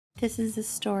This is the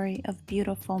story of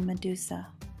beautiful Medusa.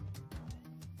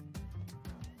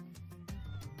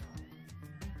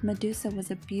 Medusa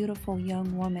was a beautiful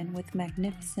young woman with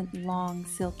magnificent long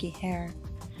silky hair.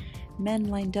 Men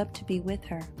lined up to be with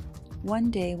her. One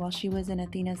day while she was in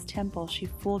Athena's temple, she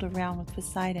fooled around with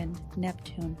Poseidon,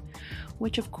 Neptune,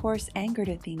 which of course angered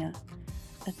Athena.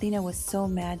 Athena was so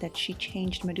mad that she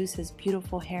changed Medusa's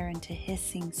beautiful hair into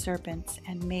hissing serpents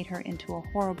and made her into a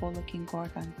horrible looking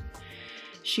gorgon.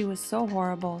 She was so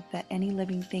horrible that any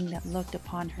living thing that looked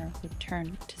upon her would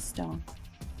turn to stone.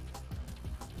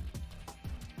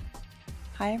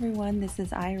 Hi everyone, this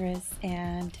is Iris,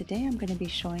 and today I'm going to be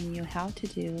showing you how to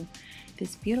do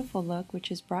this beautiful look,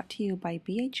 which is brought to you by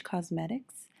BH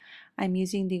Cosmetics. I'm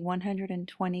using the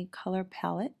 120 color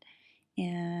palette,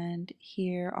 and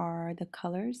here are the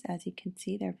colors. As you can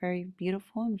see, they're very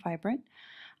beautiful and vibrant.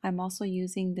 I'm also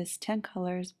using this 10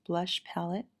 colors blush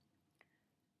palette,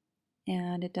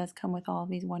 and it does come with all of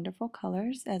these wonderful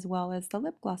colors, as well as the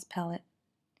lip gloss palette.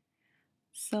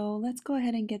 So let's go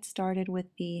ahead and get started with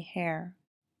the hair.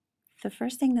 The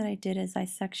first thing that I did is I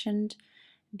sectioned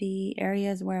the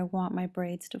areas where I want my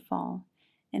braids to fall.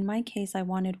 In my case, I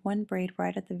wanted one braid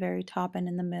right at the very top and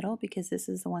in the middle, because this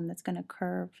is the one that's going to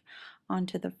curve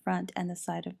onto the front and the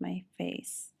side of my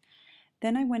face.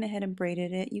 Then I went ahead and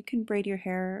braided it. You can braid your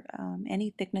hair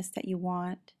any thickness that you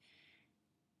want,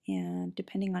 and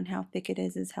depending on how thick it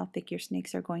is how thick your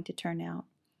snakes are going to turn out.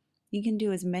 You can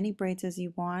do as many braids as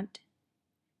you want.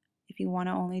 If you want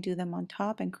to only do them on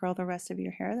top and curl the rest of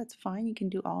your hair, that's fine. You can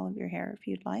do all of your hair if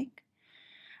you'd like.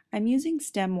 I'm using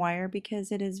stem wire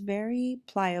because it is very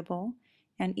pliable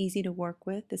and easy to work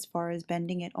with as far as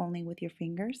bending it only with your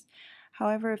fingers.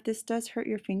 However, if this does hurt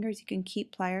your fingers, you can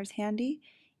keep pliers handy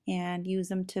and use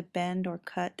them to bend or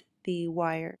cut the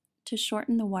wire. To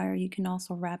shorten the wire, you can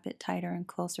also wrap it tighter and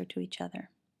closer to each other.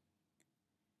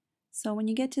 So when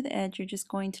you get to the edge, you're just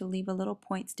going to leave a little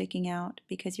point sticking out,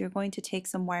 because you're going to take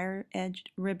some wire-edged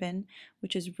ribbon,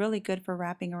 which is really good for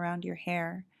wrapping around your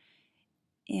hair.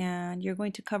 And you're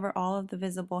going to cover all of the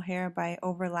visible hair by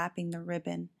overlapping the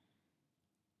ribbon.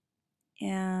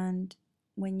 And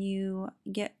when you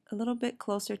get a little bit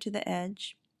closer to the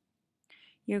edge,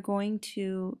 you're going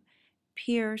to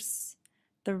pierce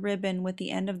the ribbon with the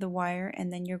end of the wire,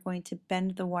 and then you're going to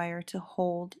bend the wire to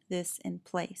hold this in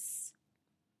place,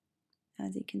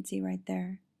 as you can see right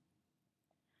there.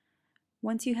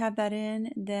 Once you have that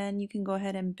in, then you can go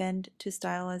ahead and bend to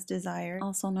style as desired,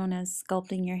 also known as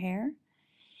sculpting your hair.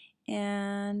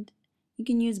 And you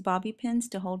can use bobby pins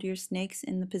to hold your snakes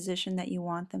in the position that you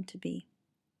want them to be.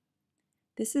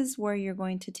 This is where you're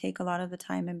going to take a lot of the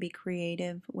time and be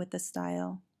creative with the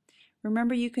style.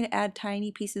 Remember, you can add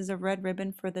tiny pieces of red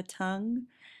ribbon for the tongue.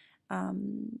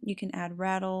 You can add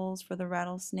rattles for the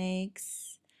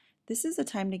rattlesnakes. This is a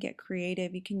time to get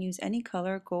creative. You can use any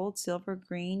color, gold, silver,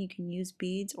 green. You can use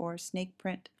beads or snake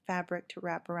print fabric to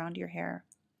wrap around your hair.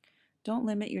 Don't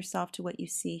limit yourself to what you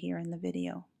see here in the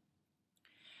video.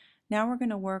 Now we're going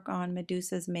to work on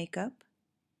Medusa's makeup,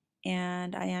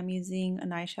 and I am using an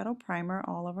eyeshadow primer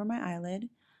all over my eyelid.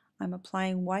 I'm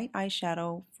applying white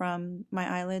eyeshadow from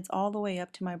my eyelids all the way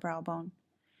up to my brow bone.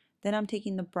 Then I'm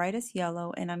taking the brightest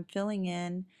yellow and I'm filling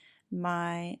in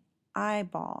my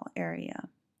eyeball area.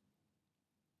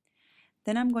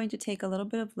 Then I'm going to take a little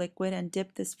bit of liquid and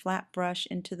dip this flat brush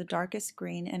into the darkest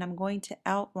green, and I'm going to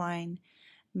outline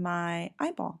my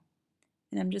eyeball.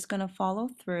 And I'm just going to follow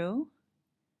through.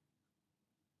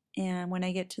 And when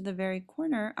I get to the very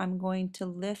corner, I'm going to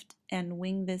lift and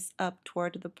wing this up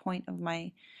toward the point of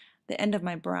the end of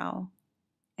my brow.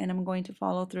 And I'm going to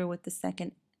follow through with the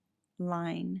second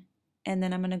line. And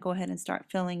then I'm going to go ahead and start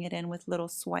filling it in with little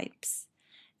swipes.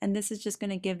 And this is just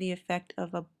going to give the effect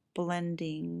of a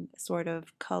blending sort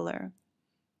of color.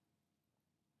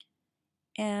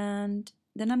 And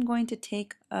then I'm going to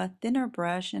take a thinner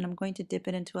brush and I'm going to dip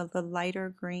it into a lighter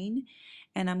green,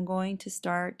 and I'm going to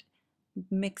start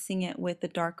mixing it with the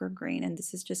darker green, and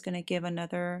this is just going to give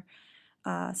another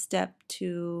step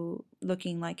to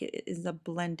looking like it is a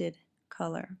blended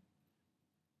color.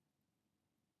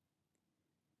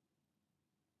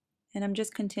 And I'm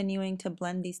just continuing to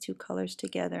blend these two colors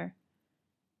together.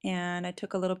 And I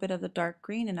took a little bit of the dark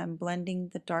green and I'm blending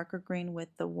the darker green with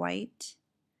the white.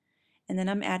 And then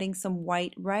I'm adding some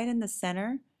white right in the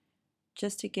center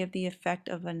just to give the effect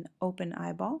of an open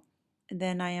eyeball. And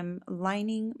then I am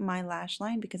lining my lash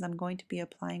line because I'm going to be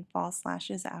applying false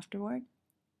lashes afterward.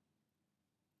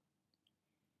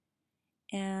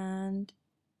 And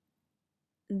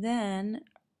then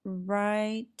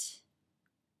right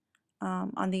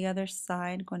on the other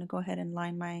side, I'm going to go ahead and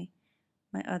line my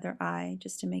other eye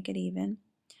just to make it even.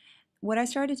 what I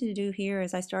started to do here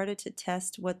is I started to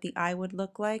test what the eye would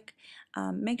look like.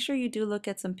 Make sure you do look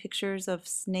at some pictures of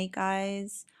snake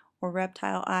eyes or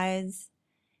reptile eyes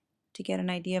to get an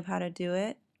idea of how to do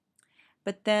it.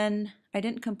 But then I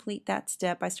didn't complete that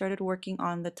step. I started working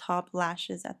on the top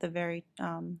lashes at the very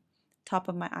top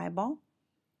of my eyeball.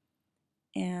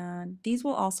 And these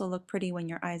will also look pretty when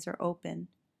your eyes are open.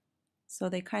 So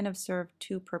they kind of serve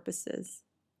two purposes.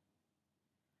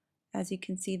 As you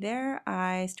can see there,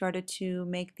 I started to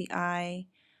make the eye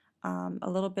a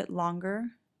little bit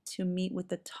longer to meet with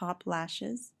the top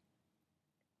lashes.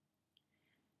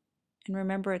 And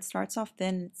remember, it starts off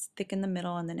thin, it's thick in the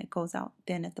middle, and then it goes out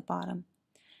thin at the bottom.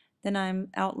 Then I'm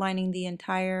outlining the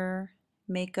entire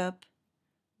makeup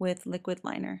with liquid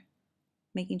liner,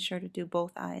 making sure to do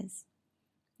both eyes.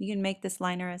 You can make this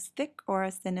liner as thick or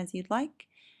as thin as you'd like.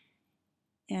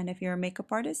 And if you're a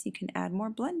makeup artist, you can add more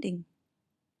blending.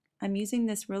 I'm using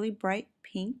this really bright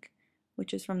pink,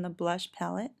 which is from the blush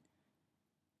palette.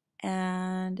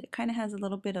 And it kind of has a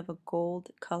little bit of a gold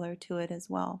color to it as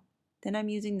well. Then I'm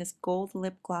using this gold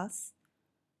lip gloss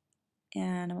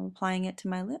and I'm applying it to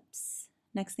my lips.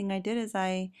 Next thing I did is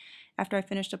after I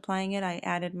finished applying it, I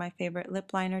added my favorite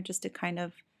lip liner just to kind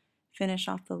of finish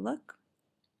off the look.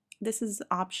 This is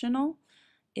optional.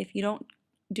 If you don't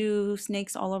do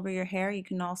snakes all over your hair, you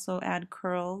can also add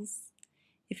curls.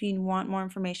 If you want more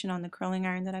information on the curling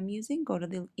iron that I'm using, go to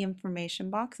the information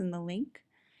box in the link.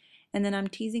 And then I'm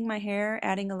teasing my hair,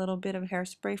 adding a little bit of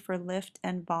hairspray for lift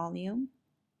and volume.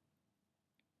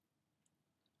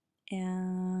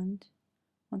 And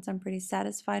once I'm pretty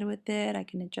satisfied with it, I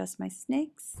can adjust my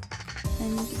snakes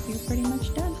and you're pretty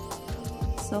much done.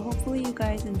 So hopefully you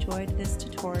guys enjoyed this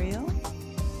tutorial.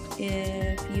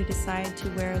 If you decide to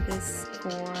wear this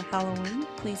for Halloween,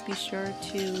 please be sure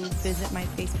to visit my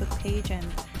Facebook page and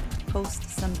post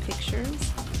some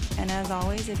pictures. And as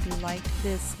always, if you liked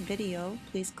this video,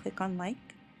 please click on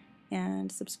like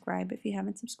and subscribe if you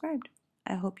haven't subscribed.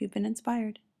 I hope you've been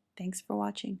inspired. Thanks for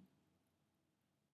watching.